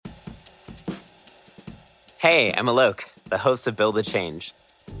Hey, I'm Alok, the host of Build the Change,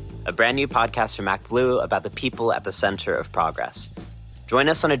 a brand new podcast from MacBlue about the people at the center of progress. Join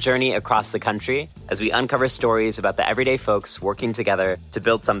us on a journey across the country as we uncover stories about the everyday folks working together to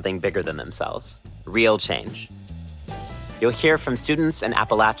build something bigger than themselves. Real change. You'll hear from students in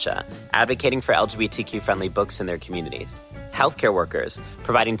Appalachia advocating for LGBTQ-friendly books in their communities, healthcare workers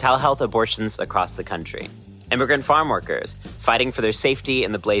providing telehealth abortions across the country, immigrant farm workers fighting for their safety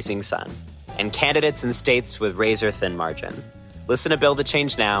in the blazing sun, and candidates in states with razor-thin margins. Listen to Build the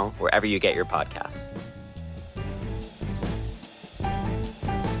Change now, wherever you get your podcasts.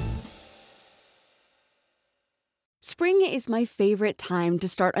 Spring is my favorite time to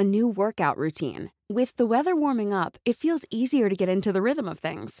start a new workout routine. With the weather warming up, it feels easier to get into the rhythm of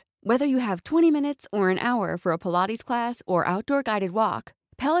things. Whether you have 20 minutes or an hour for a Pilates class or outdoor guided walk,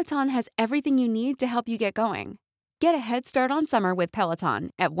 Peloton has everything you need to help you get going. Get a head start on summer with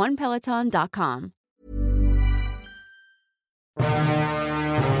Peloton at onepeloton.com.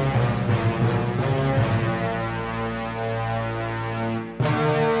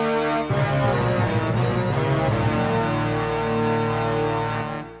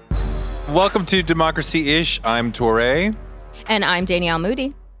 Welcome to Democracy-ish. I'm Touré. And I'm Danielle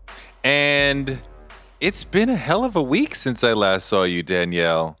Moody. And it's been a hell of a week since I last saw you,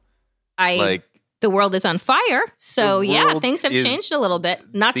 Danielle. The world is on fire. So yeah, things have changed a little bit.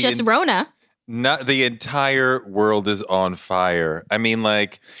 Not just Rona. Not the entire world is on fire. I mean, I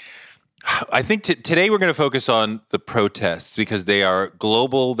think today we're going to focus on the protests because they are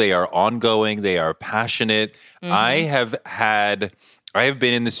global, they are ongoing, they are passionate. Mm-hmm. I have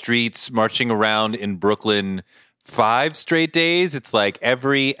been in the streets marching around in Brooklyn 5 straight days. It's like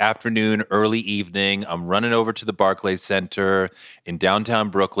every afternoon, early evening, I'm running over to the Barclays Center in downtown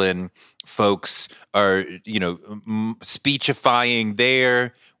Brooklyn. Folks are, speechifying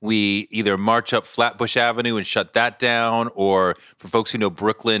there. We either march up Flatbush Avenue and shut that down, or for folks who know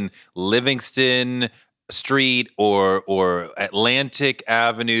Brooklyn, Livingston Street or Atlantic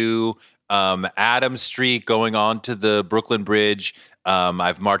Avenue, Adams Street going on to the Brooklyn Bridge.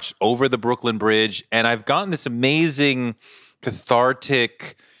 I've marched over the Brooklyn Bridge, and I've gotten this amazing,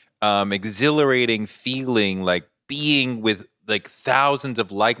 cathartic, exhilarating feeling like being with thousands of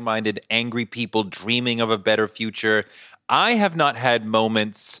like-minded, angry people dreaming of a better future. I have not had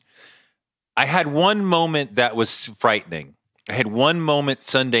moments. I had one moment that was frightening. I had one moment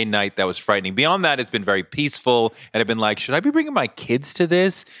Sunday night that was frightening. Beyond that, it's been very peaceful, and I've been like, should I be bringing my kids to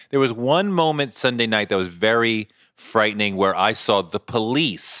this? There was one moment Sunday night that was very frightening where I saw the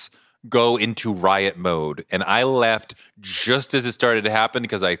police go into riot mode, and I left just as it started to happen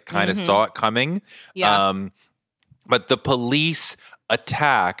because I kind of saw it coming. Yeah. But the police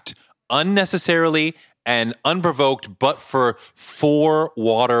attacked unnecessarily and unprovoked, but for 4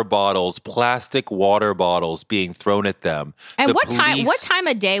 water bottles, plastic water bottles being thrown at them. And what time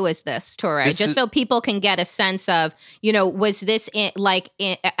of day was this, Touré? Just so people can get a sense of, was this at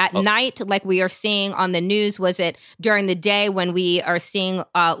night, like we are seeing on the news? Was it during the day when we are seeing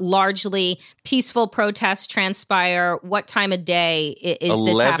largely peaceful protests transpire? What time of day is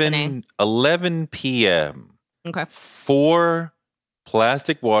this happening? 11 p.m. Okay. 4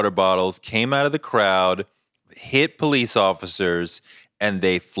 plastic water bottles came out of the crowd, hit police officers, and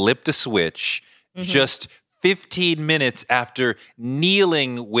they flipped a switch just 15 minutes after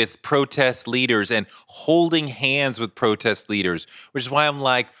kneeling with protest leaders and holding hands with protest leaders, which is why I'm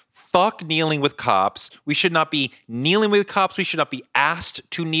like, fuck kneeling with cops. We should not be kneeling with cops. We should not be asked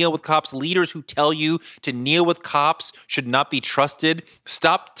to kneel with cops. Leaders who tell you to kneel with cops should not be trusted.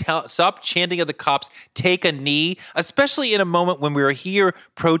 Stop chanting at the cops. Take a knee, especially in a moment when we are here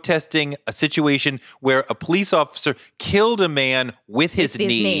protesting a situation where a police officer killed a man with his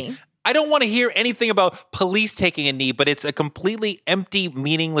knee. I don't want to hear anything about police taking a knee, but it's a completely empty,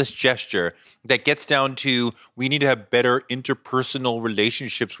 meaningless gesture that gets down to we need to have better interpersonal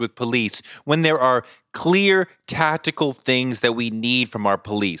relationships with police when there are clear tactical things that we need from our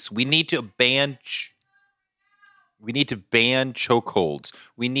police. We need to ban chokeholds.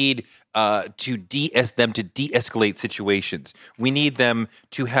 We need them to de-escalate situations. We need them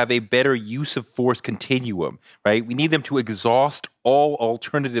to have a better use of force continuum, right? We need them to exhaust all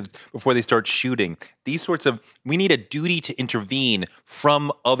alternatives before they start shooting. We need a duty to intervene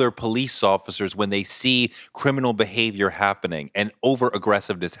from other police officers when they see criminal behavior happening and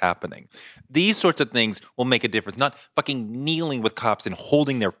over-aggressiveness happening. These sorts of things will make a difference, not fucking kneeling with cops and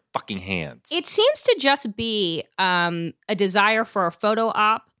holding their fucking hands. It seems to just be a desire for a photo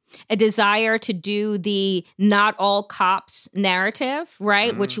op a desire to do the not all cops narrative,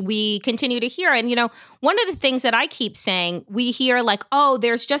 right? Which we continue to hear. And, one of the things that I keep saying, we hear like, oh,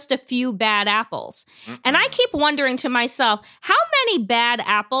 there's just a few bad apples. And I keep wondering to myself, how many bad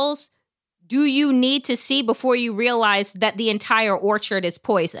apples do you need to see before you realize that the entire orchard is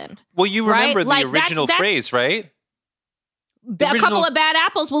poisoned? Well, you remember the original phrase, right? A couple of bad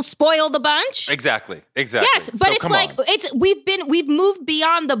apples will spoil the bunch. Exactly. Yes, but we've moved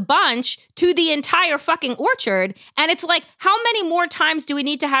beyond the bunch to the entire fucking orchard, and it's like, how many more times do we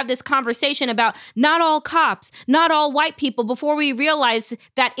need to have this conversation about not all cops, not all white people, before we realize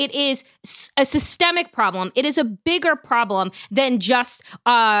that it is a systemic problem? It is a bigger problem than just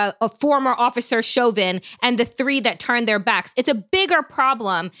a former officer Chauvin and the 3 that turned their backs. It's a bigger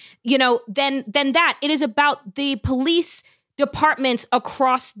problem, than that. It is about the police departments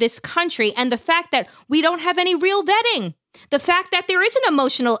across this country and the fact that we don't have any real vetting. The fact that there isn't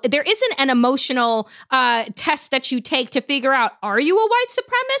an emotional test that you take to figure out, are you a white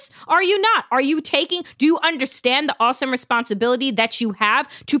supremacist? Are you not? Do you understand the awesome responsibility that you have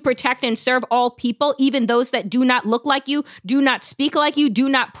to protect and serve all people, even those that do not look like you, do not speak like you, do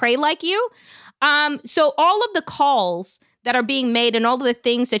not pray like you? So all of the calls that are being made and all of the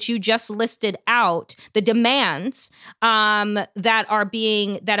things that you just listed out, the demands that are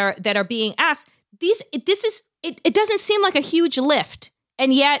being asked, it doesn't seem like a huge lift,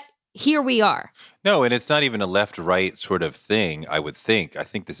 and yet here we are. No, and it's not even a left-right sort of thing, I would think. I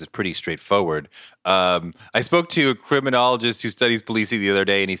think this is pretty straightforward. I spoke to a criminologist who studies policing the other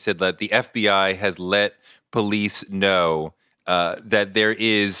day, and he said that the FBI has let police know that there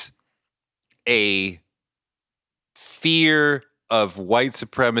is a fear of white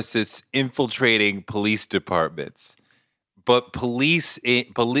supremacists infiltrating police departments. But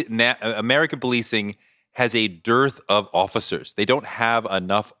American policing has a dearth of officers. They don't have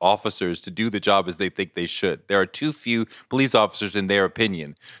enough officers to do the job as they think they should. There are too few police officers in their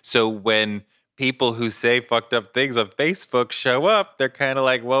opinion. So when people who say fucked up things on Facebook show up, they're kind of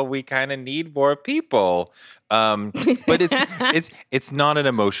like, well, we kind of need more people. But it's not an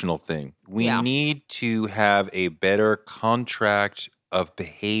emotional thing. We need to have a better contract of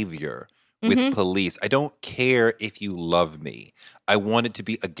behavior with police. I don't care if you love me. I want it to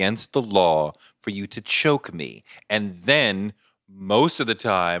be against the law for you to choke me. And then most of the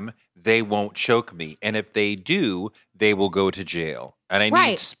time, they won't choke me. And if they do, they will go to jail. And I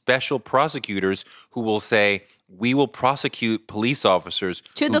need special prosecutors who will say, we will prosecute police officers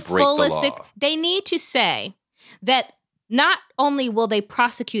to who the break fullest. the law. They need to say that not only will they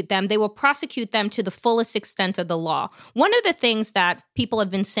prosecute them, they will prosecute them to the fullest extent of the law. One of the things that people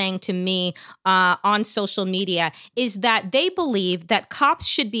have been saying to me on social media is that they believe that cops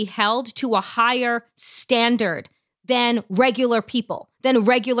should be held to a higher standard than regular people, than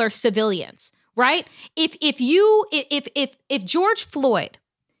regular civilians, right? If George Floyd,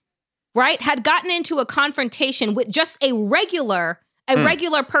 right, had gotten into a confrontation with just a regular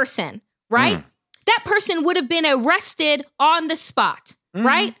person, right? That person would have been arrested on the spot,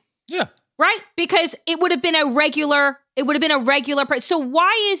 right? Yeah. Right? Because it would have been a regular person. So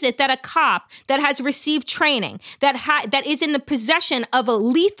why is it that a cop that has received training, that is in the possession of a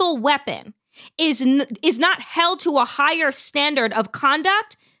lethal weapon, is not held to a higher standard of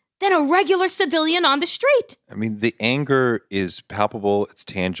conduct than a regular civilian on the street? I mean, the anger is palpable, it's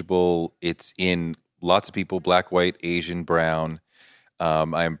tangible, it's in lots of people, black, white, Asian, brown.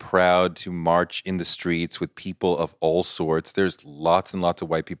 I am proud to march in the streets with people of all sorts. There's lots and lots of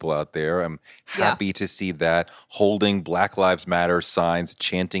white people out there. I'm happy to see that. Holding Black Lives Matter signs,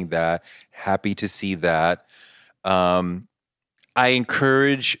 chanting that. Happy to see that. I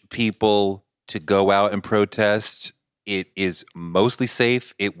encourage people to go out and protest. It is mostly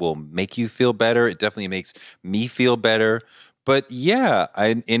safe. It will make you feel better. It definitely makes me feel better. But yeah,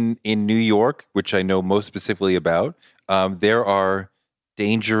 in New York, which I know most specifically about, there are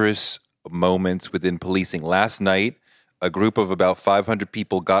dangerous moments within policing. Last night, a group of about 500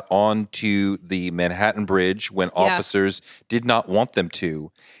 people got onto the Manhattan Bridge when officers did not want them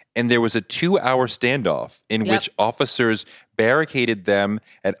to. And there was a 2-hour standoff in which officers barricaded them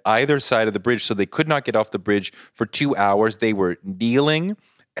at either side of the bridge so they could not get off the bridge for 2 hours. They were kneeling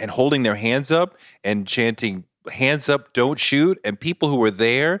and holding their hands up and chanting, "Hands up, don't shoot." And people who were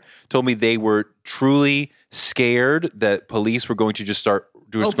there told me they were truly scared that police were going to just start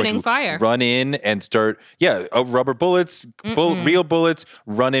opening fire, run in and start, rubber bullets, real bullets,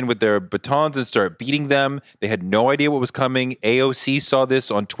 run in with their batons and start beating them. They had no idea what was coming. AOC saw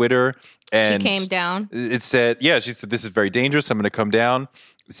this on Twitter and she came down. It said, she said, "This is very dangerous. I'm going to come down."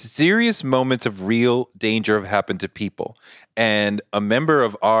 serious moments of real danger have happened to people. And a member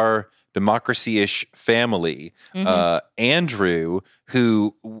of our democracy-ish family, Andrew,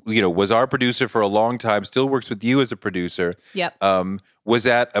 who was our producer for a long time, still works with you as a producer. Yep. Was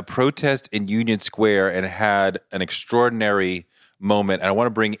at a protest in Union Square and had an extraordinary moment. And I want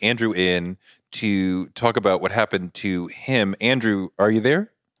to bring Andrew in to talk about what happened to him. Andrew, are you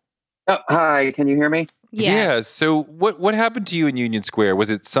there? Oh, hi, can you hear me? Yes. Yeah. So what happened to you in Union Square? Was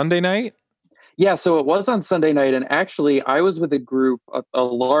it Sunday night? Yeah, so it was on Sunday night, and actually I was with a group, a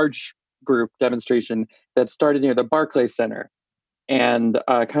large group demonstration that started near the Barclays Center. And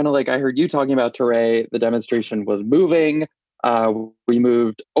kind of like I heard you talking about, Teray, the demonstration was moving. We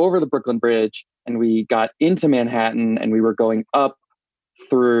moved over the Brooklyn Bridge, and we got into Manhattan, and we were going up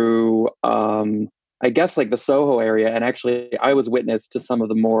through, I guess, like the Soho area. And actually, I was witness to some of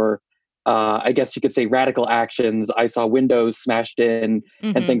the more, I guess you could say, radical actions. I saw windows smashed in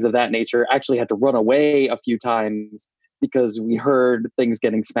and things of that nature. Actually had to run away a few times because we heard things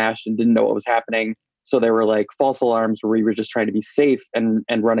getting smashed and didn't know what was happening. So there were like false alarms where we were just trying to be safe and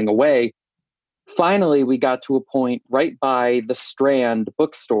running away. Finally, we got to a point right by the Strand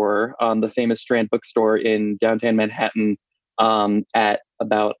bookstore, the famous Strand bookstore in downtown Manhattan, at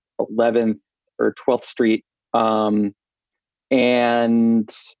about 11th or 12th Street. And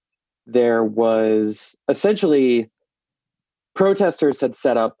there was essentially protesters had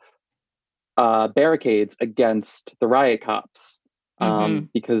set up barricades against the riot cops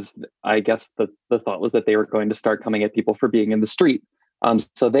because I guess the thought was that they were going to start coming at people for being in the street.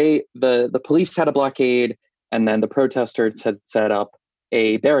 So the police had a blockade, and then the protesters had set up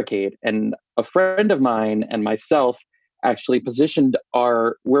a barricade. And a friend of mine and myself actually positioned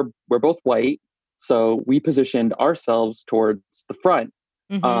we're both white, so we positioned ourselves towards the front,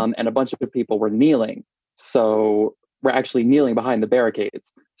 and a bunch of people were kneeling. So we're actually kneeling behind the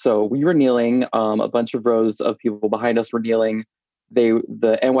barricades. So we were kneeling. A bunch of rows of people behind us were kneeling.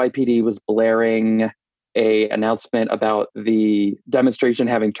 The NYPD was blaring a announcement about the demonstration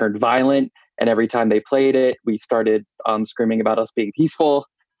having turned violent, and every time they played it, we started screaming about us being peaceful.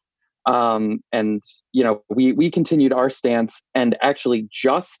 And we continued our stance. And actually,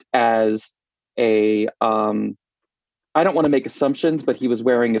 just as I don't want to make assumptions, but he was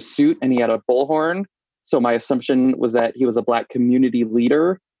wearing a suit and he had a bullhorn. So my assumption was that he was a Black community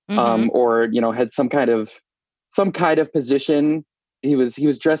leader, or had some kind of position. He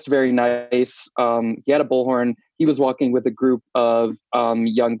was dressed very nice. He had a bullhorn. He was walking with a group of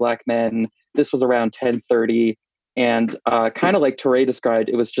young Black men. This was around 10:30, and kind of like Teray described,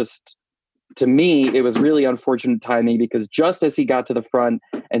 it was just, to me, it was really unfortunate timing, because just as he got to the front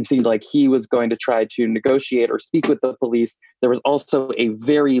and seemed like he was going to try to negotiate or speak with the police, there was also a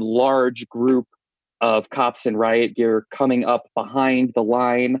very large group of cops in riot gear coming up behind the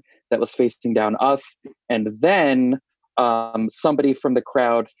line that was facing down us. And then somebody from the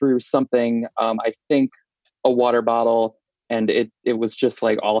crowd threw something, I think a water bottle, and it was just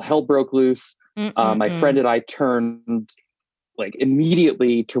like all hell broke loose. My friend and I turned like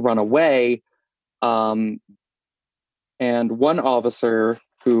immediately to run away. And one officer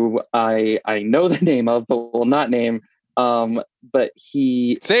who I know the name of, but will not name, but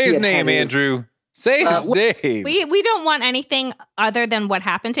he... Say his name, Andrew. Say his name. We don't want anything other than what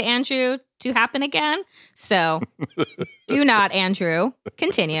happened to Andrew to happen again. So do not, Andrew.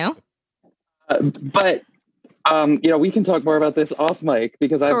 Continue. But we can talk more about this off mic,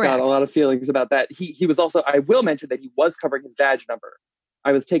 because I've got a lot of feelings about that. He was also, I will mention that he was covering his badge number.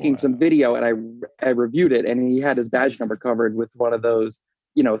 I was taking some video and I reviewed it, and he had his badge number covered with one of those,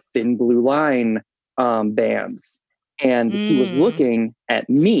 thin blue line bands. And he was looking at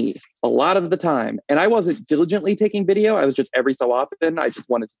me a lot of the time. And I wasn't diligently taking video. I was just every so often, I just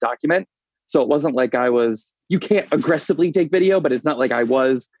wanted to document. So it wasn't like you can't aggressively take video, but it's not like I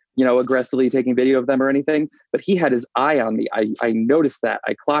was, aggressively taking video of them or anything. But he had his eye on me. I noticed that.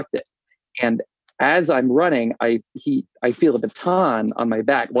 I clocked it. And as I'm running, I feel a baton on my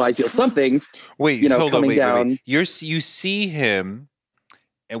back. Well, I feel something, hold on, down. Wait. You see him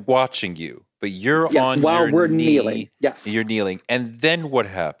watching you. But you're on while your we're knee. Kneeling. Yes. You're kneeling. And then what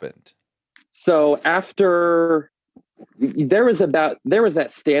happened? So after there was that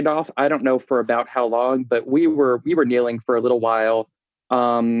standoff, I don't know for about how long, but we were kneeling for a little while.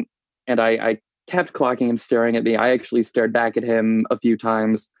 And I kept clocking him, staring at me. I actually stared back at him a few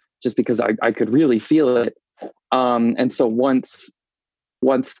times just because I could really feel it. And so once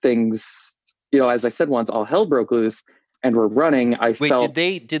things, as I said, once all hell broke loose, and we're running, I felt...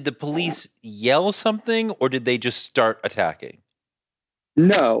 Did the police yell something, or did they just start attacking?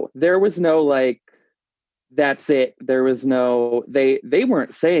 No, there was no that's it. There was no, they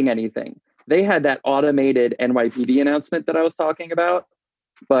weren't saying anything. They had that automated NYPD announcement that I was talking about,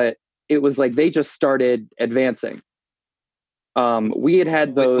 but it was like they just started advancing. We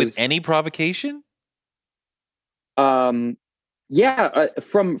had those with any provocation. From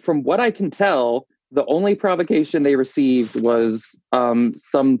what I can tell, the only provocation they received was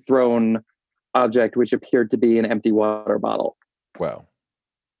some thrown object, which appeared to be an empty water bottle. Wow.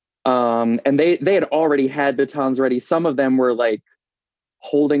 And they had already had batons ready. Some of them were like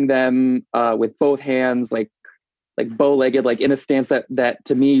holding them with both hands, like bow-legged, like in a stance that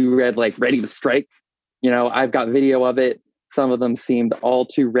to me read like ready to strike. I've got video of it. Some of them seemed all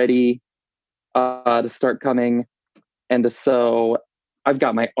too ready to start coming. And so I've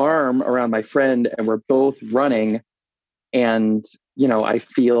got my arm around my friend and we're both running, and I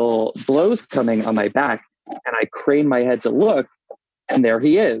feel blows coming on my back, and I crane my head to look, and there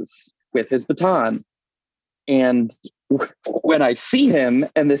he is with his baton. And when I see him,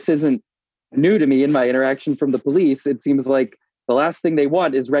 and this isn't new to me in my interaction from the police, it seems like the last thing they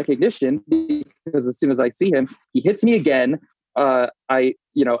want is recognition, because as soon as I see him, he hits me again. I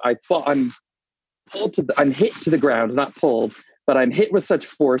fall. I'm hit to the ground, not pulled, but I'm hit with such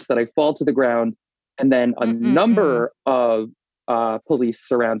force that I fall to the ground. And then a number of police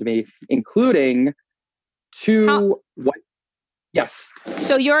surround me, including two white. Yes.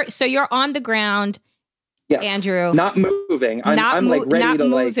 So you're on the ground, yes. Andrew. Not moving. I'm like ready not to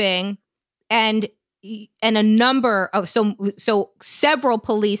moving, and a number of so several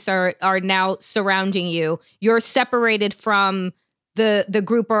police are now surrounding you. You're separated from the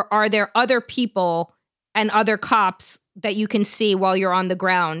group, or are there other people and other cops that you can see while you're on the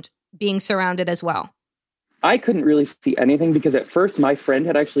ground being surrounded as well? I couldn't really see anything because at first my friend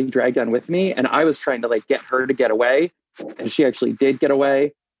had actually dragged on with me, and I was trying to like get her to get away, and she actually did get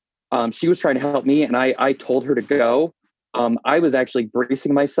away. She was trying to help me, and I told her to go. I was actually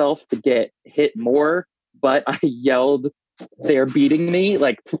bracing myself to get hit more, but I yelled, "They're beating me,"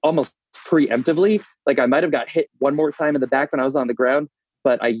 like almost preemptively. Like I might have got hit one more time in the back when I was on the ground,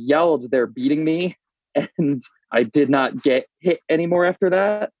 but I yelled, "They're beating me," and I did not get hit anymore after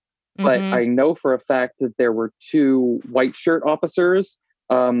that. But I know for a fact that there were two white shirt officers,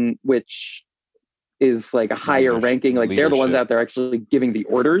 which is like a higher ranking. Like they're the ones out there actually giving the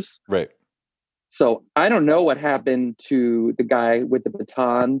orders. Right. So I don't know what happened to the guy with the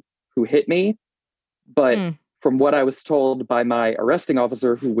baton who hit me, but from what I was told by my arresting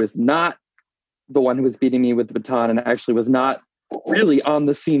officer, who was not the one who was beating me with the baton and actually was not really on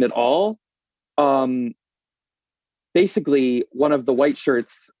the scene at all, basically one of the white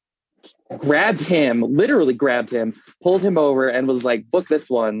shirts literally grabbed him, pulled him over, and was like, "Book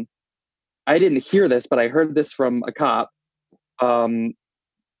this one." I didn't hear this, but I heard this from a cop. And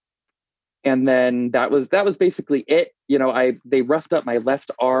then that was basically it. They roughed up my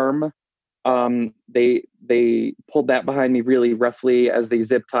left arm. They pulled that behind me really roughly as they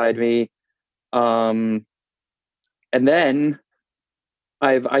zip tied me. And then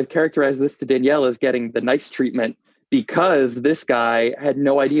I've characterized this to Danielle as getting the nice treatment, because this guy had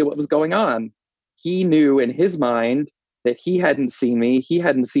no idea what was going on. He knew in his mind that he hadn't seen me. He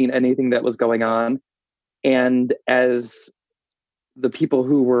hadn't seen anything that was going on. And as the people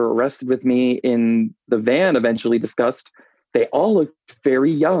who were arrested with me in the van eventually discussed, they all looked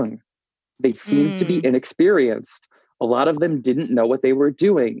very young. They seemed to be inexperienced. A lot of them didn't know what they were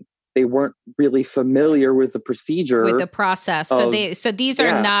doing. They weren't really familiar with the procedure, with the process. So these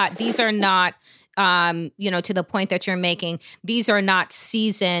are not to the point that you're making, these are not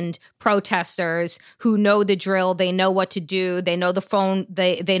seasoned protesters who know the drill. They know what to do. They know the phone.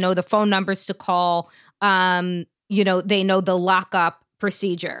 They know the phone numbers to call. They know the lockup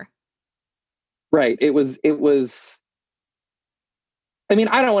procedure. Right. It was. I mean,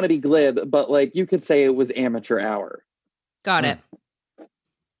 I don't want to be glib, but like you could say it was amateur hour. Got it.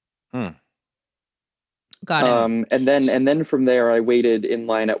 Got it. And then from there, I waited in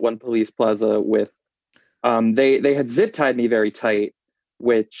line at one police plaza with. They had zip tied me very tight,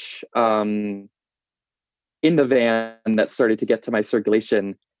 which in the van that started to get to my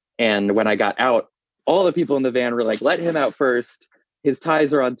circulation. And when I got out, all the people in the van were like, "Let him out first. His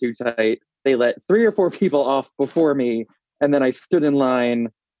ties are on too tight." They let 3 or 4 people off before me. And then I stood in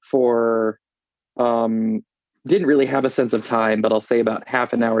line for, didn't really have a sense of time, but I'll say about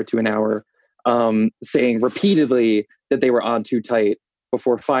half an hour to an hour, saying repeatedly that they were on too tight,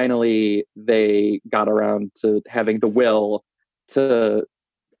 before finally they got around to having the will to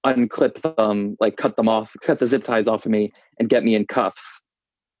unclip them, like cut them off, cut the zip ties off of me and get me in cuffs.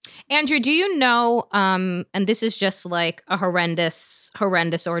 Andrew, do you know, and this is just like a horrendous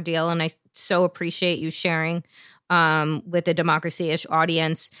ordeal, and I so appreciate you sharing with the Democracy-ish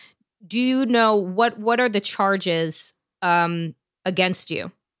audience. Do you know what are the charges against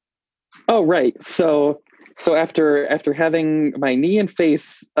you? Oh, right. So after having my knee and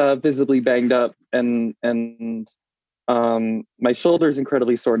face visibly banged up and my shoulder's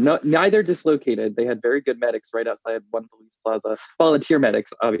incredibly sore. Neither dislocated. They had very good medics right outside One Police Plaza. Volunteer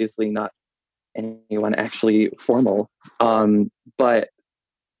medics, obviously, not anyone actually formal. But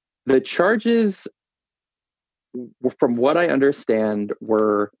the charges, from what I understand,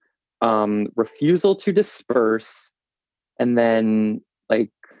 were refusal to disperse, and then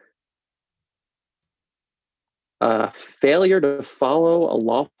failure to follow a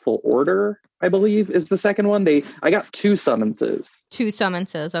lawful order, I believe, is the second one. I got two summonses.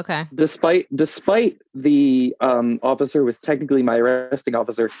 Okay. Despite the officer who was technically my arresting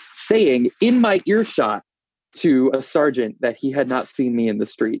officer saying in my earshot to a sergeant that he had not seen me in the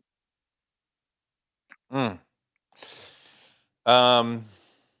street. All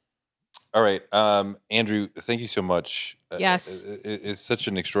right. Andrew, thank you so much. Yes. It's such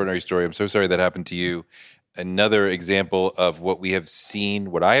an extraordinary story. I'm so sorry that happened to you. Another example of what we have seen,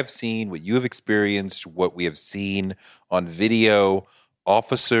 what I have seen, what you have experienced, what we have seen on video,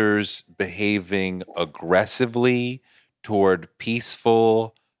 officers behaving aggressively toward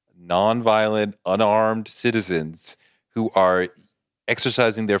peaceful, nonviolent, unarmed citizens who are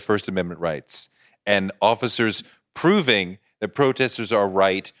exercising their First Amendment rights, and officers proving that protesters are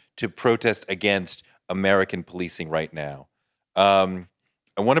right to protest against American policing right now.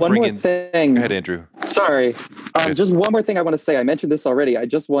 I want to bring in. Thing. Go ahead, Andrew. Sorry. Just one more thing I want to say. I mentioned this already. I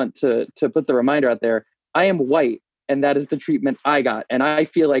just want to put the reminder out there. I am white, and that is the treatment I got. And I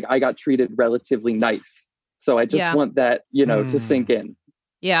feel like I got treated relatively nice. So I just want that, to sink in.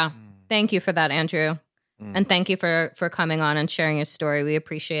 Yeah. Thank you for that, Andrew. And thank you for coming on and sharing your story. We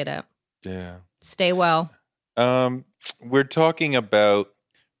appreciate it. Yeah. Stay well. We're talking about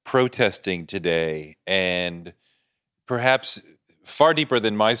protesting today, and perhaps far deeper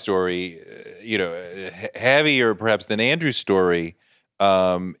than my story, heavier perhaps than Andrew's story,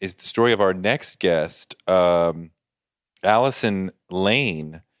 is the story of our next guest, Allison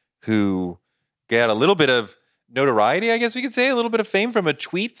Lane, who got a little bit of notoriety, I guess we could say, a little bit of fame from a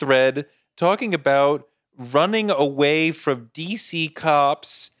tweet thread talking about running away from DC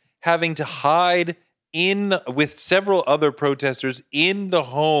cops, having to hide with several other protesters in the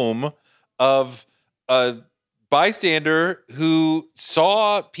home of a bystander who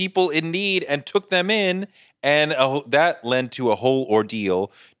saw people in need and took them in, and that led to a whole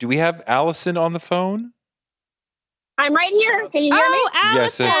ordeal. Do we have Allison on the phone? I'm right here. Can you hear me?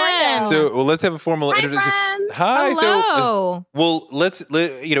 Allison! Yes. So let's have a formal introduction. Friends. Hi. Hello.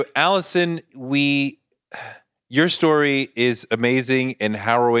 Allison, your story is amazing and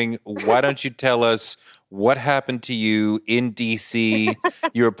harrowing. Why don't you tell us what happened to you in D.C.?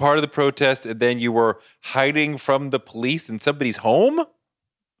 You were part of the protest, and then you were hiding from the police in somebody's home?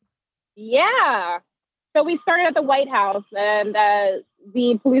 Yeah. So we started at the White House, and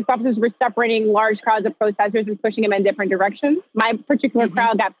the police officers were separating large crowds of protesters and pushing them in different directions. My particular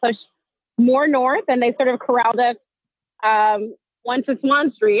crowd got pushed more north, and they sort of corralled us onto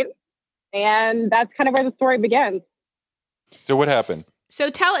Swan Street. And that's kind of where the story begins. So what happened? So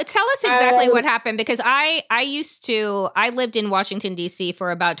tell us exactly what happened, because I lived in Washington, D.C.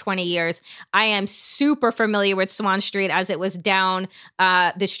 for about 20 years. I am super familiar with Swan Street, as it was down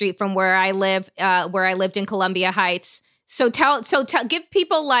the street from where I lived in Columbia Heights. So give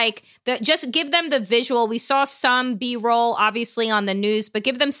people just give them the visual. We saw some B-roll obviously on the news, but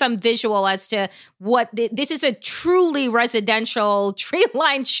give them some visual as to what this is. A truly residential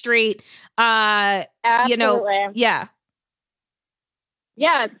tree-lined street. Absolutely. Yeah.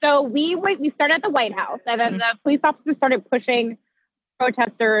 Yeah. So we started at the White House, and then the police officers started pushing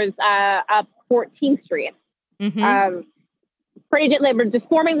protesters up 14th Street. Pretty deliberate, just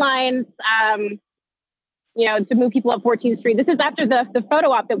forming lines. To move people up 14th Street. This is after the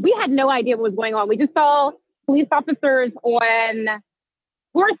photo op that we had no idea what was going on. We just saw police officers on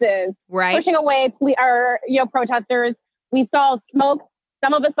horses pushing away protesters. We saw smoke.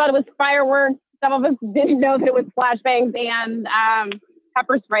 Some of us thought it was fireworks. Some of us didn't know that it was flashbangs and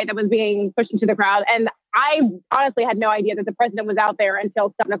pepper spray that was being pushed into the crowd. And I honestly had no idea that the president was out there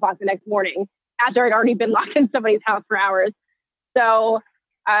until 7 o'clock the next morning, after I'd already been locked in somebody's house for hours. So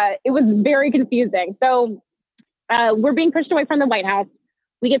it was very confusing. So we're being pushed away from the White House.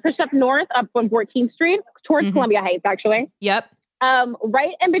 We get pushed up north, up on 14th Street, towards Columbia Heights, actually. Yep.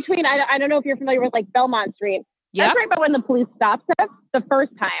 Right in between, I don't know if you're familiar with Belmont Street. Yep. That's right about when the police stopped us the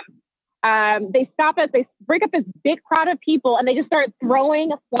first time. They stop us, they break up this big crowd of people, and they just start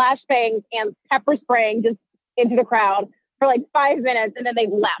throwing flashbangs and pepper spraying just into the crowd for like 5 minutes, and then they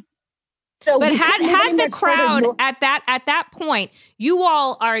left. So but had the crowd at that point, you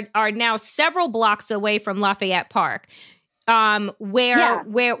all are now several blocks away from Lafayette Park, where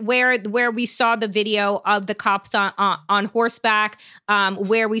we saw the video of the cops on horseback,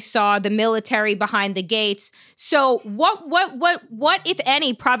 where we saw the military behind the gates. So what if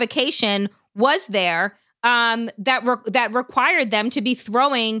any provocation was there that required them to be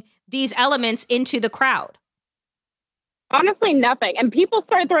throwing these elements into the crowd? Honestly, nothing. And people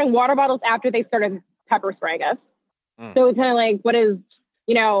started throwing water bottles after they started pepper spraying us. So it's kind of like, what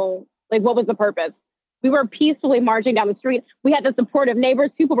was the purpose? We were peacefully marching down the street. We had the supportive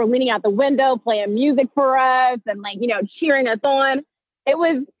neighbors. People were leaning out the window, playing music for us and cheering us on. It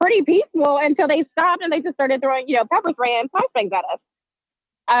was pretty peaceful until they stopped and they just started throwing, pepper spray and flashbangs at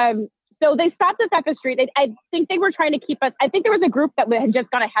us. So they stopped us at the street. I think they were trying to keep us. I think there was a group that had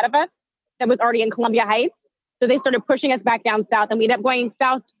just gone ahead of us that was already in Columbia Heights. So they started pushing us back down south, and we ended up going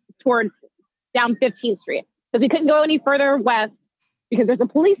south towards down 15th Street. Because we couldn't go any further west because there's a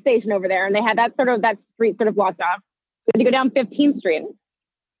police station over there, and they had that street sort of blocked off. We had to go down 15th Street.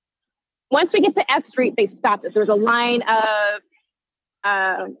 Once we get to F Street, they stopped us. There was a line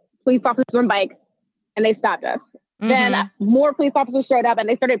of police officers on bikes, and they stopped us. Mm-hmm. Then more police officers showed up, and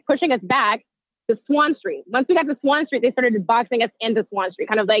they started pushing us back to Swan Street. Once we got to Swan Street, they started boxing us into Swan Street,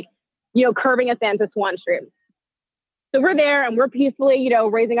 kind of like, curving us into Swan Street. So we're there and we're peacefully,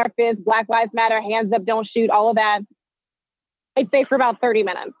 raising our fists, Black Lives Matter, hands up, don't shoot, all of that. I'd say for about 30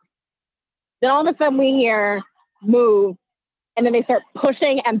 minutes. Then all of a sudden we hear move, and then they start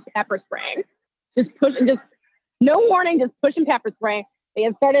pushing and pepper spraying. Just pushing, just no warning, just pushing pepper spray. They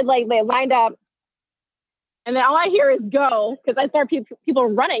had started they lined up. And then all I hear is go, because I start people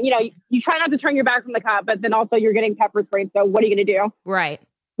running. You try not to turn your back from the cop, but then also you're getting pepper sprayed. So what are you going to do? Right.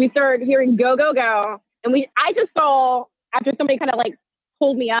 We started hearing go, go, go. And I just saw, after somebody kind of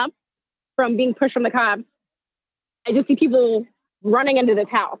pulled me up from being pushed from the cops, I just see people running into this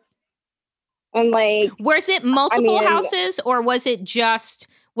house. And was it multiple houses, or was it just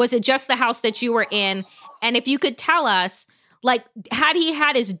the house that you were in? And if you could tell us, had he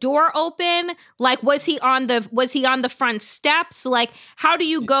had his door open? Was he on the front steps? How do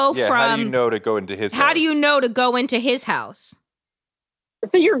you go from? How do you know to go into his house? How do you know to go into his house?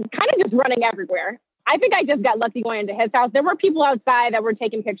 So you're kind of just running everywhere. I think I just got lucky going into his house. There were people outside that were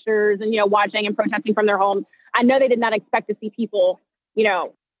taking pictures and, watching and protesting from their homes. I know they did not expect to see people,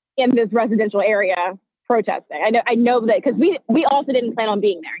 in this residential area protesting. I know that because we also didn't plan on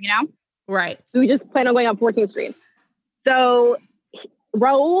being there, Right. We just planned on going on 14th Street. So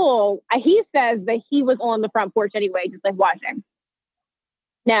Raul, he says that he was on the front porch anyway, just watching.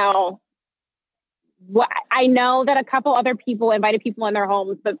 Now, I know that a couple other people invited people in their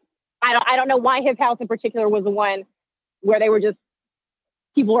homes, but I don't know why his house in particular was the one where they were just,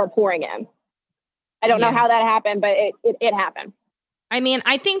 people were pouring in. I don't know how that happened, but it happened. I mean,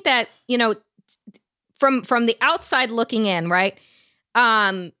 I think that, from the outside looking in, right?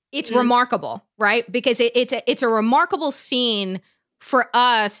 It's remarkable, right? Because it's a remarkable scene for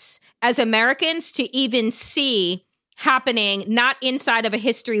us as Americans to even see happening, not inside of a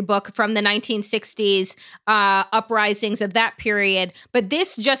history book from the 1960s uprisings of that period, but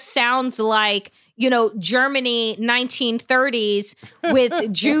this just sounds like, Germany 1930s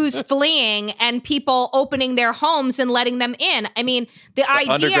with Jews fleeing and people opening their homes and letting them in. I mean, the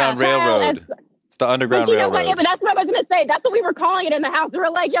idea... Underground Railroad. It's the Underground Railroad. What, but that's what I was going to say. That's what we were calling it in the house. We were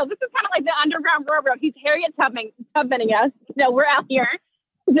like, this is kind of like the Underground Railroad. He's Harriet Tubmaning us. We're out here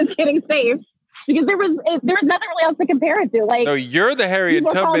just getting safe. Because there was nothing really else to compare it to. No, you're the Harriet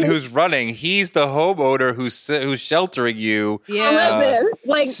Tubman who's running. He's the homeowner who's sheltering you. Yeah.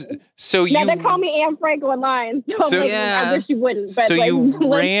 So you. They call me Anne Frank online. So I wish you wouldn't. But so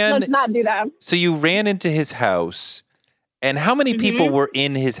let's not do that. So you ran into his house, and how many people were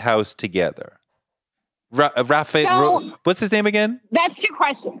in his house together? Raphael. What's his name again? That's two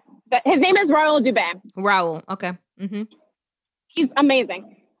questions. His name is Raul Dubé. Raul. Okay. Mm-hmm. He's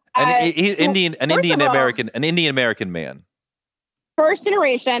amazing. He's an Indian American man. First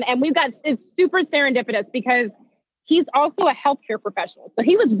generation, and it's super serendipitous because he's also a healthcare professional. So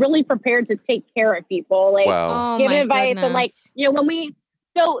he was really prepared to take care of people, give advice, goodness.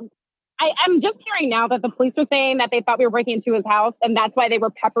 And I'm just hearing now that the police are saying that they thought we were breaking into his house, and that's why they were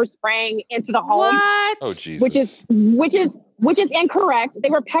pepper spraying into the home. What? Oh, Jesus. Which is incorrect. They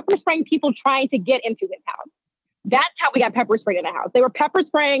were pepper spraying people trying to get into his house. That's how we got pepper sprayed in the house. They were pepper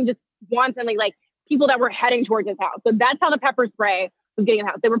spraying just wantonly, people that were heading towards his house. So that's how the pepper spray was getting in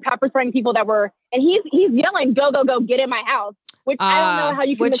the house. They were pepper spraying people that were, and he's yelling, go, go, go, get in my house. Which I don't know how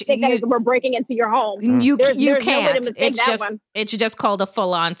you can mistake that as we're breaking into your home. You can't. No way to mistake that one. It's just called a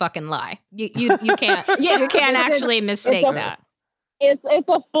full-on fucking lie. You can't. Yeah, you can't actually mistake that. It's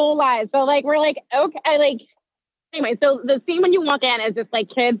a full lie. So like we're like, okay, like anyway. So the scene when you walk in is just like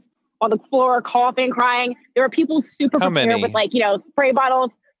kids on the floor coughing, crying. There were people super prepared with like spray bottles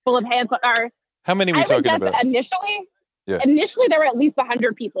full of hand. How many are we talking about? Initially there were at least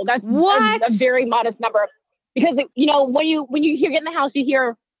 100 people. That's a very modest number. Because, when you get in the house, you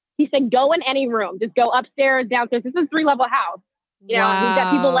hear, he said, go in any room. Just go upstairs, downstairs. This is a 3-level house. We've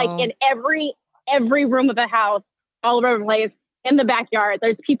got people like in every room of the house, all over the place, in the backyard.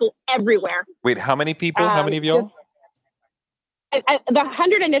 There's people everywhere. Wait, how many people? How many of y'all? The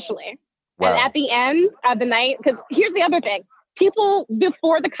 100 initially. Wow. And at the end of the night, because here's the other thing. People,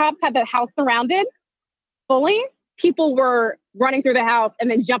 before the cops had the house surrounded fully, people were running through the house and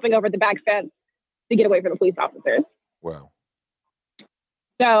then jumping over the back fence to get away from the police officers. Wow.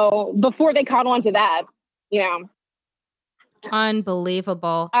 So before they caught on to that,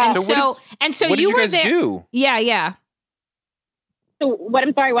 Unbelievable. So what did you were guys there. Do? Yeah. So what?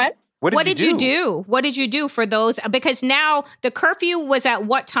 I'm sorry. What? What did you do? What did you do for those? Because now the curfew was at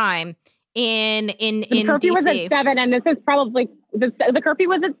what time in the curfew DC? was at 7, and this is probably the curfew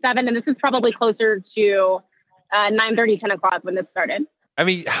was at 7, and this is probably closer to 9:30, 10 o'clock when this started. I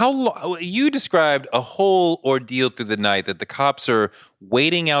mean, how long? You described a whole ordeal through the night that the cops are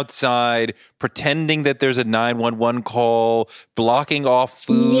waiting outside, pretending that there's a 911 call, blocking off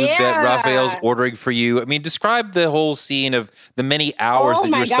food that Raphael's ordering for you. I mean, describe the whole scene of the many hours that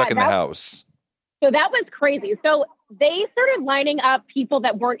you were stuck in the house. So that was crazy. So they started lining up people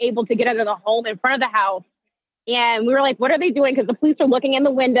that weren't able to get into the home in front of the house. And we were like, what are they doing? Because the police are looking in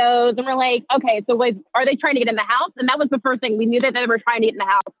the windows. And we're like, okay, so are they trying to get in the house? And that was the first thing. We knew that they were trying to get in the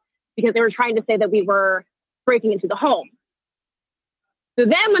house because they were trying to say that we were breaking into the home. So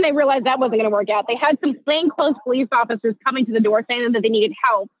then when they realized that wasn't going to work out, they had some plainclothes police officers coming to the door saying that they needed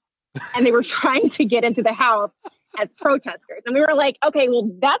help. And they were trying to get into the house as protesters. And we were like, okay, well,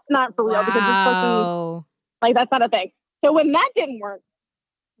 that's not for real because this person, that's not a thing. So when that didn't work,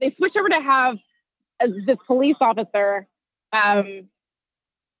 they switched over to have this police officer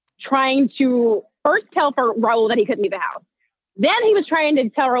trying to first tell for Raul that he couldn't leave the house. Then he was trying to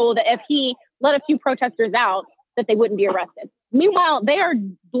tell Raul that if he let a few protesters out, that they wouldn't be arrested. Meanwhile, they are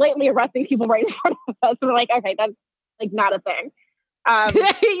blatantly arresting people right in front of us. We're like, okay, that's like not a thing.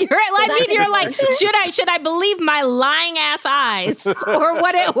 You're like, should I believe my lying ass eyes or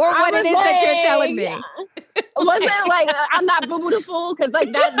what it is that you're telling me? Wasn't it like I'm not boo-boo-the-fool? Because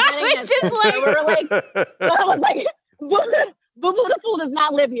like that just like we're like, so I was like, boo-boo-the-fool does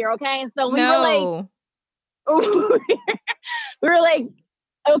not live here, okay? So we were like,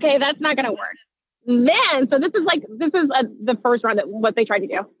 okay, that's not gonna work. Then, so this is the first round that what they tried to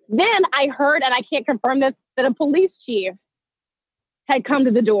do. Then I heard, and I can't confirm this, that a police chief had come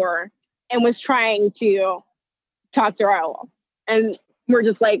to the door and was trying to talk to Raul. And we're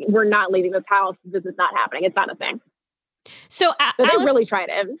just like, we're not leaving this house. This is not happening. It's not a thing. So they really tried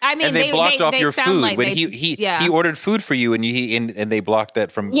it. I mean, and they blocked off your food like when he ordered food for you, and they blocked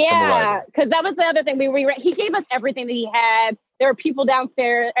that from arrival. Yeah, because that was the other thing. He gave us everything that he had. There were people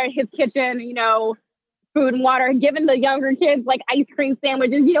downstairs at his kitchen, food and water, giving the younger kids like ice cream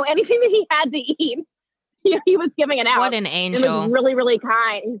sandwiches, anything that he had to eat. He was giving it out. What an angel! It was really, really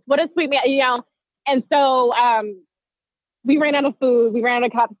kind. What a sweet man, And so we ran out of food. We ran out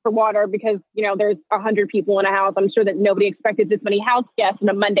of cups for water because there's 100 people in a house. I'm sure that nobody expected this many house guests on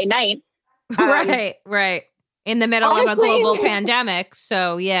a Monday night. Right. In the middle of a global pandemic.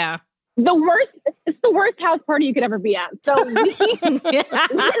 So yeah, it's the worst house party you could ever be at. So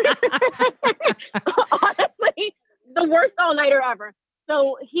honestly, the worst all-nighter ever.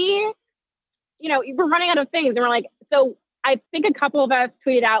 So we're running out of things. And we're like, so I think a couple of us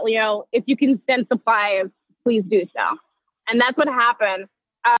tweeted out, if you can send supplies, please do so. And that's what happened.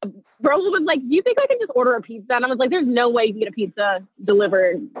 Raul was like, do you think I can just order a pizza? And I was like, there's no way you can get a pizza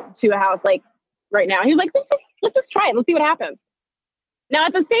delivered to a house like right now. He was like, let's just try it. Let's see what happens. Now,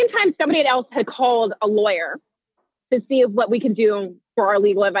 at the same time, somebody else had called a lawyer to see what we could do for our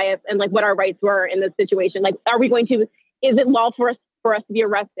legal advice and like what our rights were in this situation. Like, is it lawful for us to be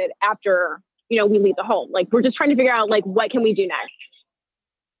arrested after, we leave the home? Like, we're just trying to figure out like, what can we do next?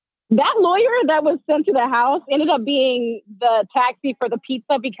 That lawyer that was sent to the house ended up being the taxi for the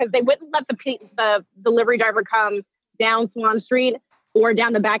pizza because they wouldn't let the delivery driver come down Swan Street or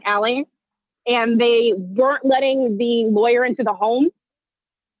down the back alley. And they weren't letting the lawyer into the home.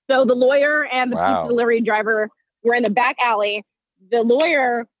 So the lawyer and the pizza delivery driver were in the back alley. The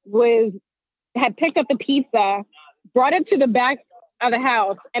lawyer had picked up the pizza, brought it to the back of the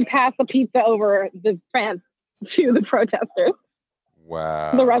house, and passed the pizza over the fence to the protesters.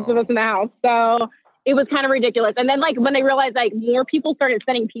 Wow. The rest of us in the house. So it was kind of ridiculous. And then like when they realized like more people started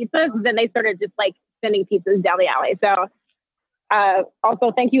sending pizzas, then they started just like sending pizzas down the alley. So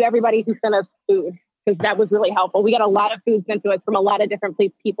also thank you everybody who sent us food, because that was really helpful. We got a lot of food sent to us from a lot of different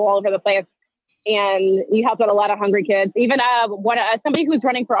people all over the place. And you helped out a lot of hungry kids. Even somebody who's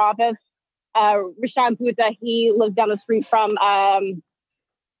running for office, Rashad Bhuta, he lives down the street from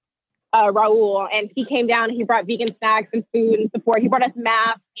Raul, and he came down, he brought vegan snacks and food and support. He brought us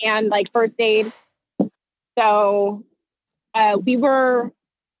masks and like first aid. So we were,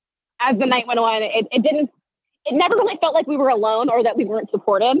 as the night went on, it never really felt like we were alone or that we weren't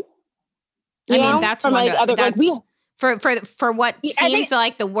supported. I mean, that's one for what seems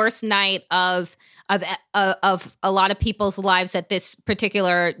like the worst night of a lot of people's lives at this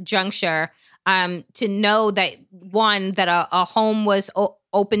particular juncture. To know that a home was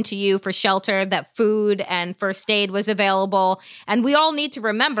open to you for shelter, that food and first aid was available. And we all need to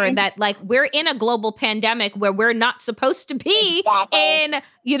remember that like we're in a global pandemic where we're not supposed to be in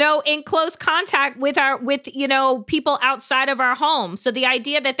close contact with people outside of our home. So the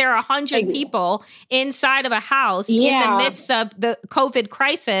idea that there are 100 people inside of a house in the midst of the COVID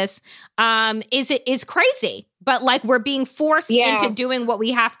crisis is crazy. But like we're being forced into doing what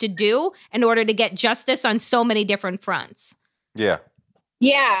we have to do in order to get justice on so many different fronts. Yeah.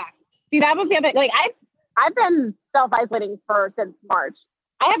 Yeah. See, that was the other, like I've been self-isolating since March.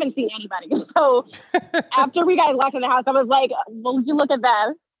 I haven't seen anybody. So after we got locked in the house, I was like, well, would you look at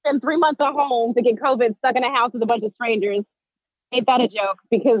that? Spend 3 months at home to get COVID, stuck in a house with a bunch of strangers. Ain't that a joke?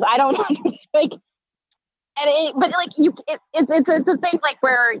 Because I don't like, it's a thing like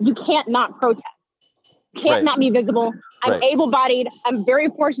where you can't not protest. Can't not be visible. I'm able-bodied. I'm very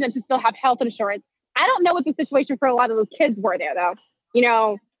fortunate to still have health insurance. I don't know what the situation for a lot of those kids were there, though. You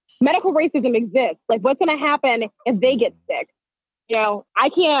know, medical racism exists. Like, what's going to happen if they get sick? You know, I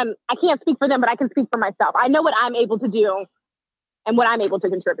can't speak for them, but I can speak for myself. I know what I'm able to do and what I'm able to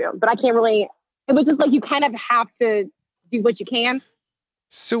contribute, but I can't really. It was just like you kind of have to do what you can.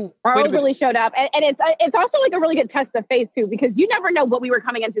 So Raul really showed up, and it's also like a really good test of faith too, because you never know what we were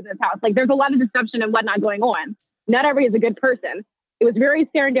coming into this house. Like, there's a lot of deception and whatnot going on. Not everybody is a good person. It was very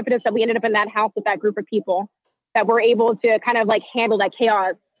serendipitous that we ended up in that house with that group of people that were able to kind of like handle that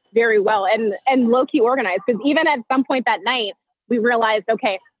chaos very well and low-key organized. Because even at some point that night, we realized,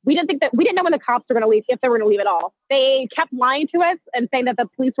 okay, we didn't know when the cops were going to leave, if they were going to leave at all. They kept lying to us and saying that the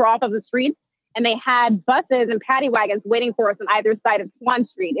police were off of the streets, and they had buses and paddy wagons waiting for us on either side of Swan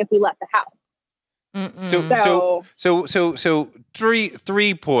Street if we left the house. So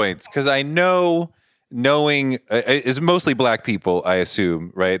three points, because I know. Knowing is mostly Black people, I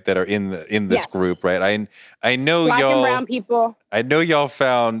assume, right, that are in this group, right? I know Black y'all, and brown people. I know y'all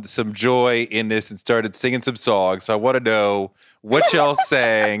found some joy in this and started singing some songs. So I want to know what y'all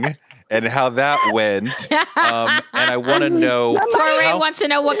sang and how that went. And I want to know. Torre wants to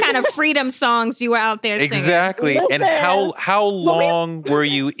know what kind of freedom songs you were out there singing. Exactly, and how long were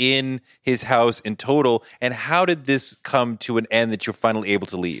you in his house in total, and how did this come to an end that you're finally able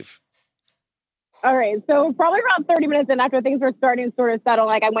to leave? All right. So probably around 30 minutes in, after things were starting to sort of settle,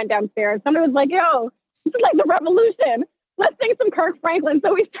 like I went downstairs. Somebody was like, yo, this is like the revolution. Let's sing some Kirk Franklin.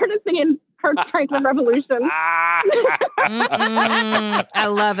 So we started singing Kirk Franklin Revolution. I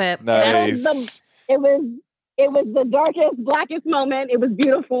love it. Nice. It was the darkest, blackest moment. It was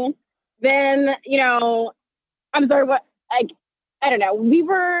beautiful. Then, I'm sorry, I don't know. We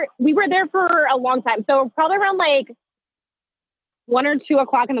were there for a long time. So probably around like 1 or 2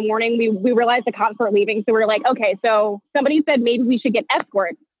 o'clock in the morning, we realized the cops were leaving. So we were like, okay, so somebody said maybe we should get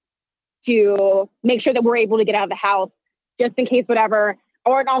escorts to make sure that we're able to get out of the house just in case whatever,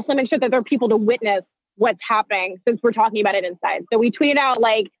 or also make sure that there are people to witness what's happening since we're talking about it inside. So we tweeted out,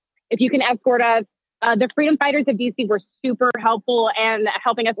 like, if you can escort us. The freedom fighters of DC were super helpful and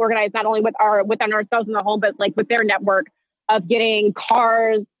helping us organize not only within ourselves in the home, but like with their network of getting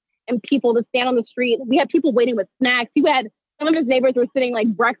cars and people to stand on the street. We had people waiting with snacks. Some of his neighbors were sitting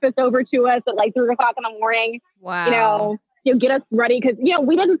like breakfast over to us at like 3 o'clock in the morning. Wow. Get us ready because,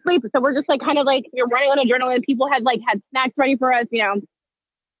 we didn't sleep. So we're just like kind of like running on adrenaline. People had snacks ready for us,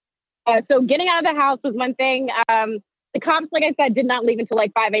 So getting out of the house was one thing. The cops, like I said, did not leave until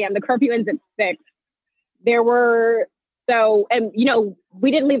like 5 a.m. The curfew ends at 6. We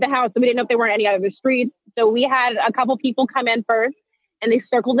didn't leave the house, so we didn't know if they were on any other streets. So we had a couple people come in first and they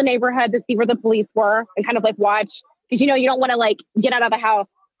circled the neighborhood to see where the police were and kind of like watch. Because, you don't want to like get out of the house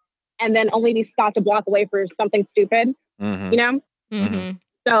and then only be stopped a block away for something stupid, you know? Mm-hmm.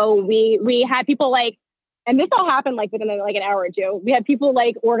 So we had people like, and this all happened like within like an hour or two. We had people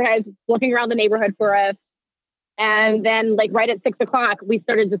like organized looking around the neighborhood for us. And then like right at 6 o'clock, we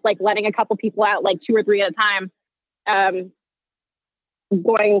started just like letting a couple people out, like 2 or 3 at a time,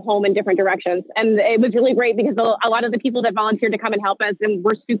 going home in different directions. And it was really great because a lot of the people that volunteered to come and help us, and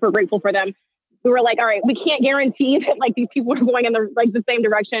we're super grateful for them. We were like, all right, we can't guarantee that like these people are going in the same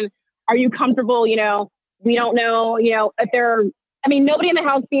direction. Are you comfortable? You know, we don't know, you know, if they're, I mean, nobody in the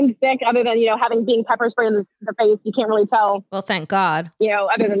house seemed sick other than, you know, having being pepper spray in the face. You can't really tell. Well, thank God. You know,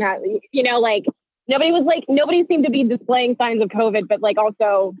 other than that, you know, like nobody seemed to be displaying signs of COVID, but like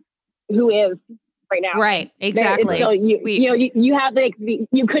also who is right now. Right. Exactly. So you have like,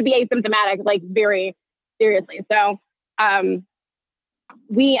 you could be asymptomatic, like very seriously. So,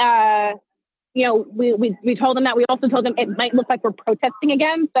 we told them that. We also told them it might look like we're protesting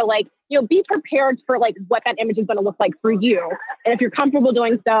again. So like, you know, be prepared for like what that image is going to look like for you. And if you're comfortable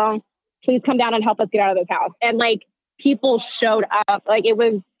doing so, please come down and help us get out of this house. And like people showed up. Like it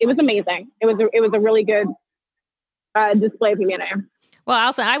was amazing. It was a really good display of humanity. Well,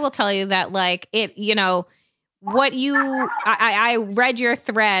 Allison, I will tell you that like it, you know, I read your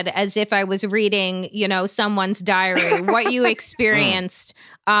thread as if I was reading, you know, someone's diary. What you experienced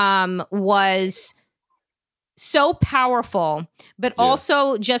was so powerful, but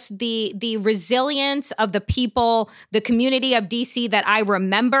also just the resilience of the people, the community of DC that I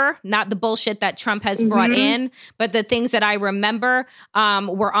remember, not the bullshit that Trump has brought in, but the things that I remember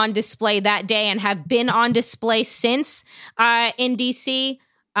were on display that day and have been on display since in DC.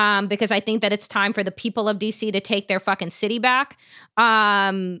 Because I think that it's time for the people of DC to take their fucking city back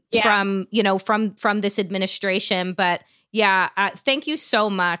from this administration. But yeah, thank you so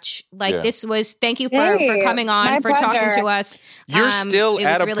much. Like thank you for coming on, for talking to us. You're still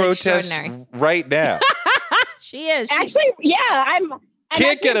at a really protest right now. She is. Actually, I'm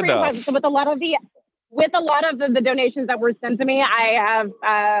can't get enough. With a lot of the donations that were sent to me, I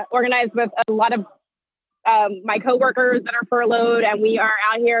have organized with a lot of my coworkers that are furloughed, and we are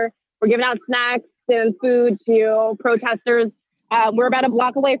out here. We're giving out snacks and food to protesters. We're about a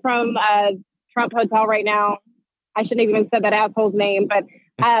block away from Trump Hotel right now. I shouldn't have even said that asshole's name, but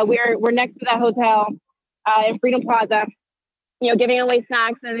we're next to that hotel in Freedom Plaza. You know, giving away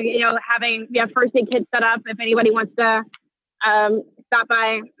snacks and we have first aid kits set up if anybody wants to stop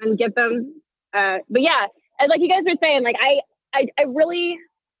by and get them. But yeah, like you guys were saying, like I really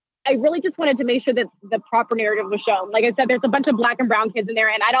just wanted to make sure that the proper narrative was shown. Like I said, there's a bunch of Black and brown kids in there,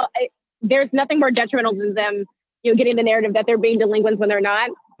 and there's nothing more detrimental than them, you know, getting the narrative that they're being delinquents when they're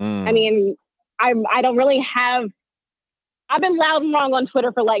not. I mean, I don't really have. I've been loud and wrong on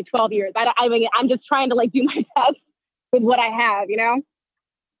Twitter for like 12 years. I mean, I'm just trying to like do my best with what I have, you know.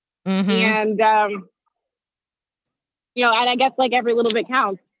 And you know, and I guess like every little bit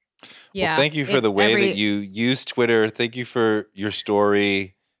counts. Yeah. Well, thank you for the way that you use Twitter. Thank you for your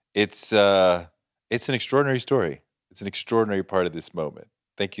story. It's an extraordinary story. It's an extraordinary part of this moment.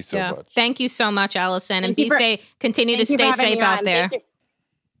 Thank you so much. Thank you so much, Allison. And continue to stay safe out there.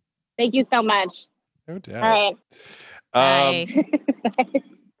 Thank you so much. No doubt. All right. Bye.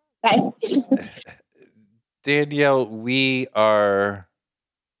 Bye. Danielle, we are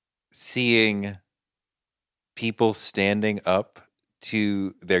seeing people standing up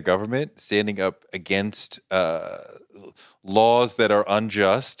to their government, standing up against laws that are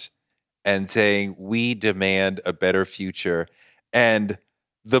unjust and saying, we demand a better future. And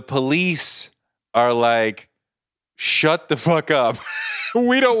the police are like, shut the fuck up.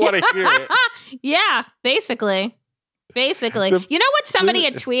 We don't want to hear it. Yeah, basically. You know what somebody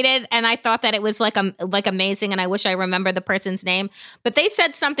had tweeted, and I thought that it was like amazing, and I wish I remember the person's name, but they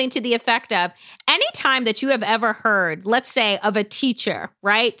said something to the effect of, anytime that you have ever heard, let's say, of a teacher,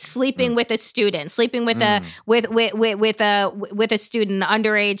 right, sleeping with a student, sleeping with a student,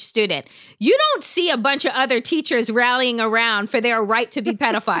 underage student, you don't see a bunch of other teachers rallying around for their right to be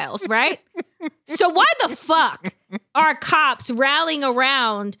pedophiles, right? So why the fuck are cops rallying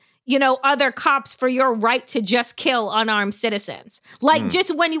around, you know, other cops for your right to just kill unarmed citizens? Like,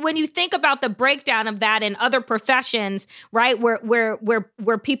 just when you think about the breakdown of that in other professions, right,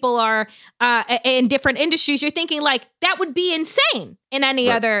 where people are in different industries, you're thinking like that would be insane in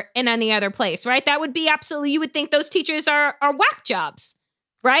any other place, right? That would be absolutely. You would think those teachers are whack jobs,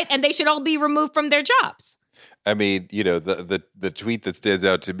 right, and they should all be removed from their jobs. I mean, you know, the tweet that stands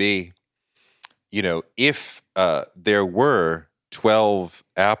out to me, you know, if there were 12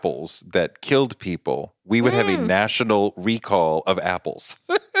 apples that killed people, we would have a national recall of apples.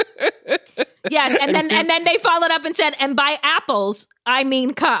 Yes, and then they followed up and said, and by apples, I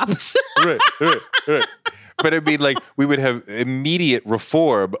mean cops. Right. But it'd be like we would have immediate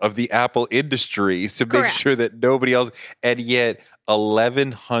reform of the Apple industry to make sure that nobody else, and yet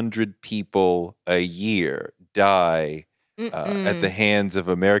 1,100 people a year die at the hands of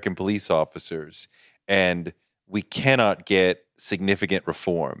American police officers, and we cannot get significant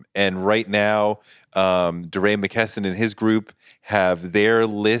reform. And right now, DeRay McKesson and his group have their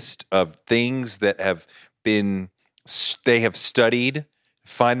list of things that they have studied,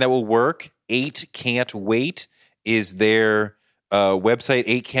 find that will work. 8 Can't Wait is their website,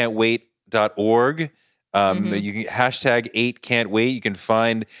 8can'twait.org. You can hashtag 8 Can't Wait. You can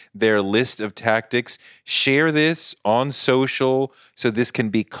find their list of tactics. Share this on social so this can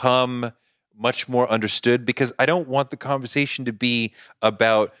become much more understood, because I don't want the conversation to be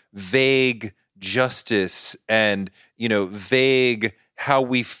about vague justice and, vague how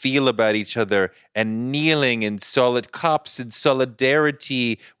we feel about each other and kneeling in solid cops in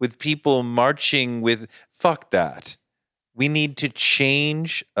solidarity with people marching with. Fuck that. We need to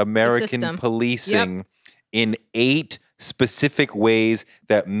change American policing in 8 specific ways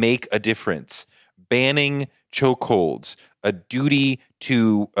that make a difference. Banning chokeholds, a duty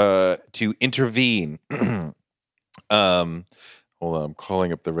to intervene. Hold on, I'm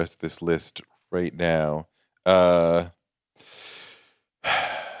calling up the rest of this list right now.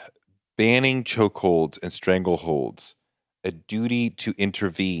 Banning chokeholds and strangleholds, a duty to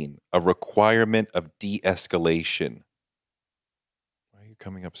intervene, a requirement of de-escalation. Why are you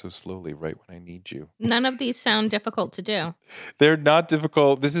coming up so slowly right when I need you? None of these sound difficult to do. They're not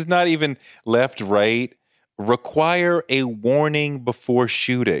difficult. This is not even left, right. Require a warning before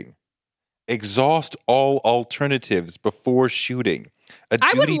shooting. Exhaust all alternatives before shooting.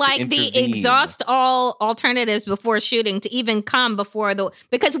 I would like the exhaust all alternatives before shooting to even come before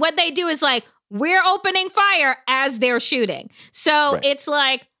because what they do is like, we're opening fire as they're shooting. So It's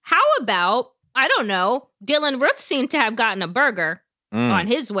like, how about, I don't know, Dylan Roof seemed to have gotten a burger on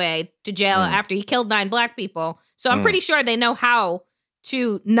his way to jail after he killed 9 black people. So I'm pretty sure they know how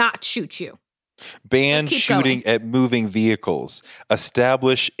to not shoot you. Ban shooting at moving vehicles.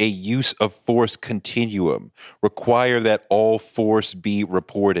 Establish a use of force continuum. Require that all force be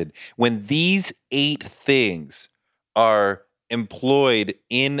reported. When these 8 things are employed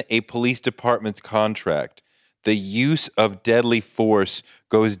in a police department's contract, the use of deadly force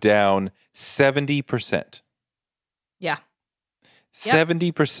goes down 70%. Yeah.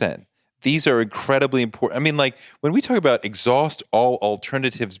 70%. These are incredibly important. I mean, like, when we talk about exhaust all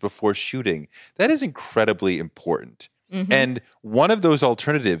alternatives before shooting, that is incredibly important. And one of those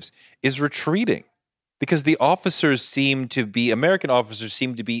alternatives is retreating, because the American officers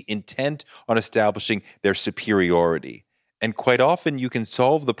seem to be intent on establishing their superiority. And quite often you can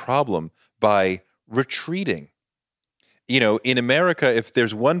solve the problem by retreating. In America, if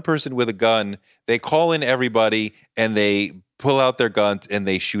there's one person with a gun, they call in everybody and they pull out their guns and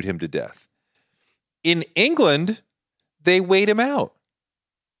they shoot him to death. In England, they wait him out.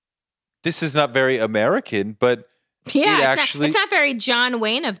 This is not very American, but it's not very John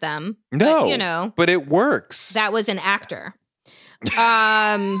Wayne of them. No, but it works. That was an actor.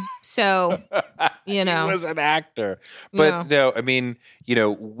 So, He was an actor. But no, I mean,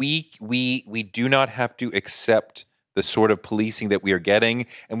 we do not have to accept the sort of policing that we are getting,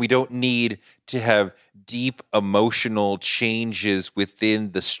 and we don't need to have deep emotional changes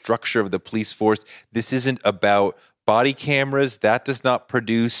within the structure of the police force. This isn't about body cameras. That does not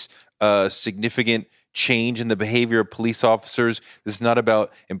produce significant change in the behavior of police officers. This is not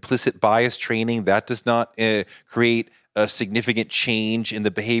about implicit bias training. That does not create a significant change in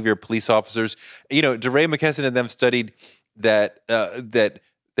the behavior of police officers. DeRay McKesson and them studied that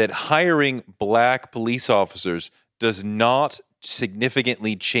hiring black police officers does not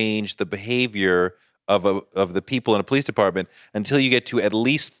significantly change the behavior of the people in a police department until you get to at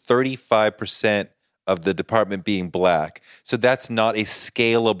least 35% of the department being black. So that's not a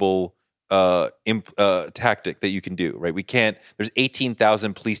scalable tactic that you can do, right? There's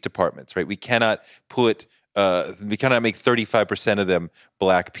 18,000 police departments, right? We cannot make 35% of them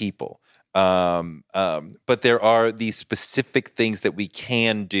black people. But there are these specific things that we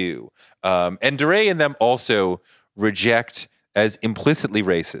can do. And DeRay and them also reject as implicitly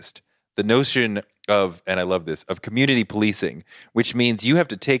racist the notion of, and I love this, of community policing, which means you have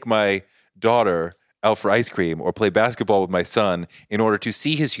to take my daughter out for ice cream or play basketball with my son in order to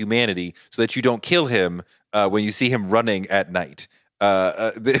see his humanity so that you don't kill him when you see him running at night.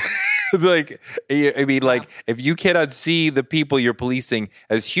 Like, I mean, like, if you cannot see the people you're policing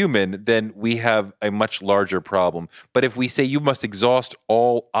as human, then we have a much larger problem. But if we say you must exhaust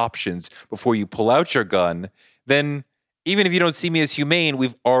all options before you pull out your gun, then even if you don't see me as humane,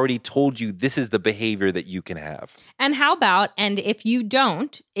 we've already told you this is the behavior that you can have. And how about, and if you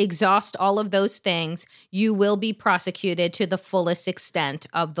don't exhaust all of those things, you will be prosecuted to the fullest extent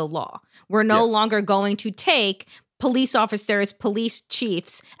of the law. We're no longer going to take police officers, police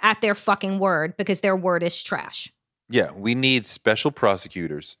chiefs at their fucking word because their word is trash. Yeah, we need special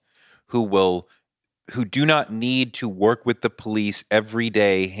prosecutors who do not need to work with the police every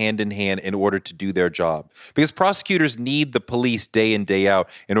day hand in hand in order to do their job. Because prosecutors need the police day in, day out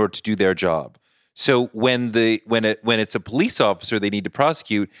in order to do their job. So when it's a police officer they need to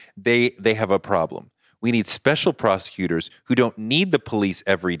prosecute, they have a problem. We need special prosecutors who don't need the police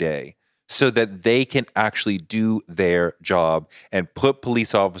every day so that they can actually do their job and put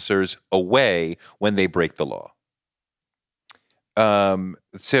police officers away when they break the law.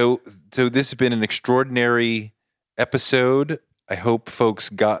 So this has been an extraordinary episode. I hope folks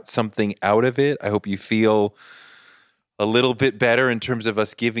got something out of it. I hope you feel a little bit better in terms of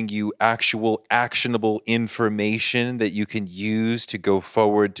us giving you actual actionable information that you can use to go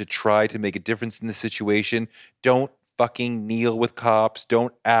forward to try to make a difference in the situation. Don't fucking kneel with cops.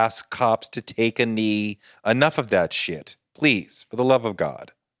 Don't ask cops to take a knee. Enough of that shit. Please, for the love of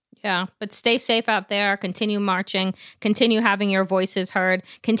God. Yeah, but stay safe out there. Continue marching. Continue having your voices heard.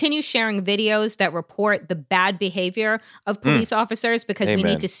 Continue sharing videos that report the bad behavior of police officers because we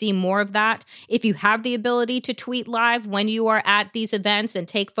need to see more of that. If you have the ability to tweet live when you are at these events and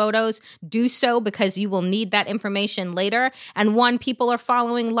take photos, do so because you will need that information later. And people are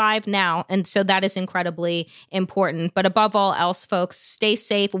following live now. And so that is incredibly important. But above all else, folks, stay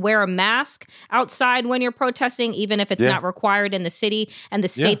safe. Wear a mask outside when you're protesting, even if it's not required in the city and the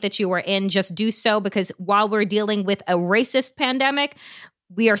state that you are in. Just do so because while we're dealing with a racist pandemic,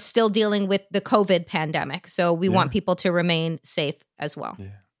 we are still dealing with the COVID pandemic. So we want people to remain safe as well.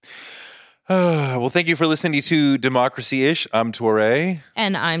 Well, thank you for listening to Democracy-ish. I'm Touré.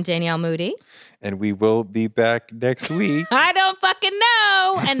 And I'm Danielle Moody. And we will be back next week. I don't fucking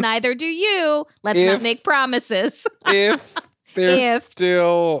know. And neither do you. Let's not make promises. If there's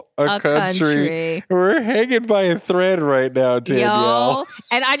still a country. We're hanging by a thread right now, Danielle.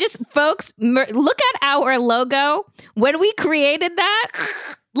 And folks, look at our logo. When we created that,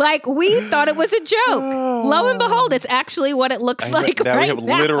 we thought it was a joke. Lo and behold, it's actually what it looks like now right we have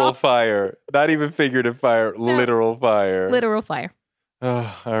now. Literal fire. Not even figurative fire. Literal fire. Literal fire.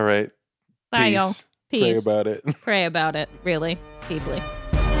 Oh, all right. Bye, Peace. y'all. Peace. Pray about it. Pray about it, really, deeply.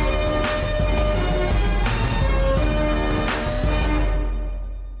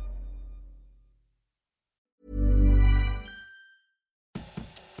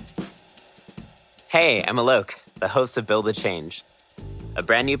 Hey, I'm Alok, the host of Build the Change, a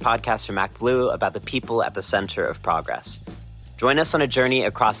brand new podcast from MacBlue about the people at the center of progress. Join us on a journey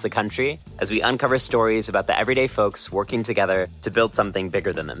across the country as we uncover stories about the everyday folks working together to build something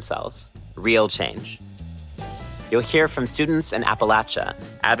bigger than themselves, real change. You'll hear from students in Appalachia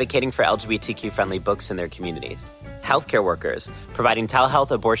advocating for LGBTQ-friendly books in their communities, healthcare workers providing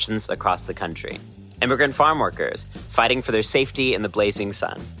telehealth abortions across the country, immigrant farm workers fighting for their safety in the blazing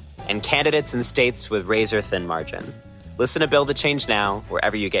sun, and candidates in states with razor-thin margins. Listen to Build the Change now,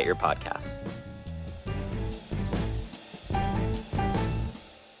 wherever you get your podcasts.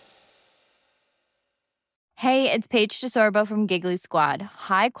 Hey, it's Paige DeSorbo from Giggly Squad.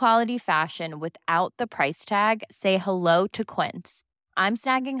 High quality fashion without the price tag. Say hello to Quince. I'm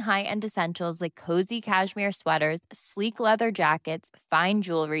snagging high-end essentials like cozy cashmere sweaters, sleek leather jackets, fine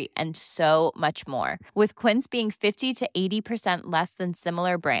jewelry, and so much more. With Quince being 50 to 80% less than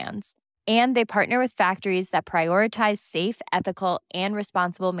similar brands. And they partner with factories that prioritize safe, ethical, and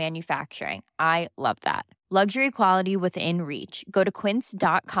responsible manufacturing. I love that. Luxury quality within reach. Go to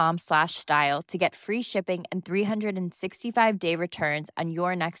quince.com/style to get free shipping and 365-day returns on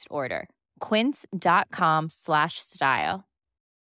your next order. Quince.com/style.